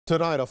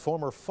Tonight, a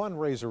former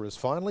fundraiser is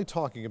finally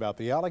talking about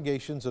the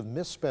allegations of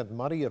misspent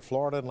money at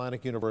Florida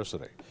Atlantic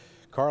University.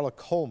 Carla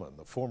Coleman,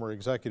 the former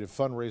executive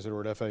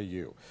fundraiser at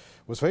FAU,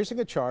 was facing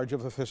a charge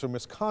of official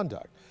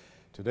misconduct.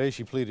 Today,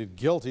 she pleaded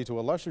guilty to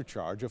a lesser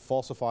charge of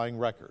falsifying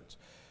records.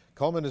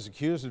 Coleman is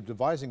accused of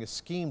devising a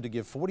scheme to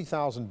give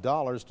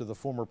 $40,000 to the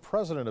former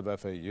president of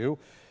FAU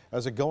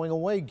as a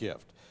going-away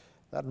gift.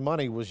 That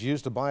money was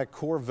used to buy a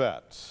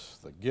Corvette.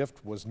 The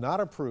gift was not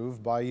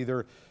approved by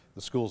either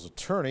the school's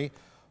attorney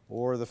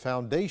or the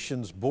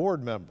foundation's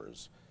board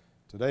members.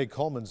 Today,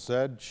 Coleman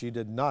said she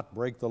did not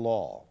break the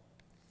law.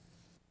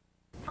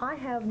 I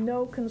have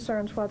no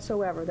concerns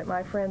whatsoever that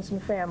my friends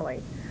and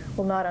family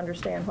will not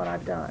understand what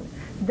I've done.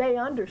 They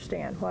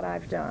understand what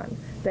I've done.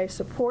 They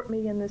support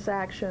me in this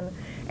action,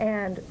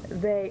 and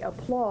they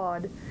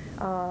applaud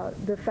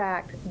the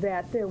fact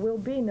that there will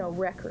be no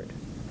record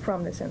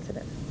from this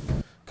incident.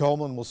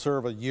 Coleman will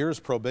serve a year's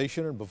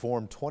probation and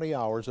perform 20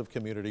 hours of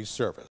community service.